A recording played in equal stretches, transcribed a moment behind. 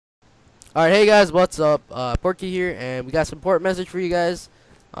Alright, hey guys, what's up? Porky here, and we got some important message for you guys.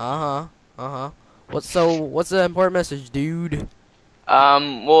 What's the important message, dude?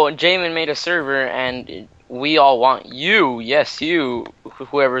 Well, Jamin made a server, and we all want you, yes, you,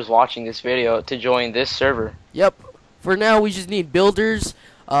 whoever's watching this video, to join this server. Yep. For now, we just need builders.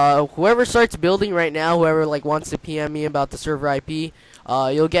 Whoever starts building right now, whoever like wants to PM me about the server IP,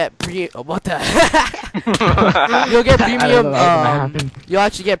 you'll get what the you'll get I don't premium know what's gonna happen. you'll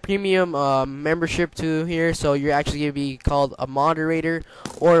actually get premium membership to here, so you're actually gonna be called a moderator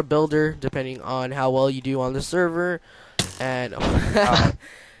or a builder depending on how well you do on the server. And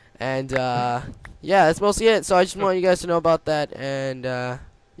and yeah, that's mostly it. So I just want you guys to know about that, and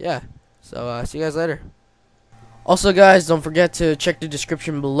yeah. So see you guys later. Also, guys, don't forget to check the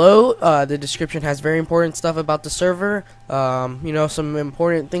description below. The description has very important stuff about the server. You know, some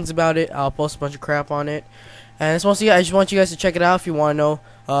important things about it. I'll post a bunch of crap on it. And it's mostly, I just want you guys to check it out if you want to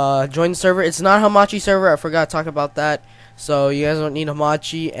know. Join the server. It's not a Hamachi server. I forgot to talk about that. So you guys don't need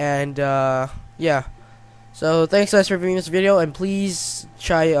Hamachi. And yeah. So thanks guys for viewing this video. And please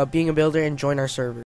try being a builder and join our server.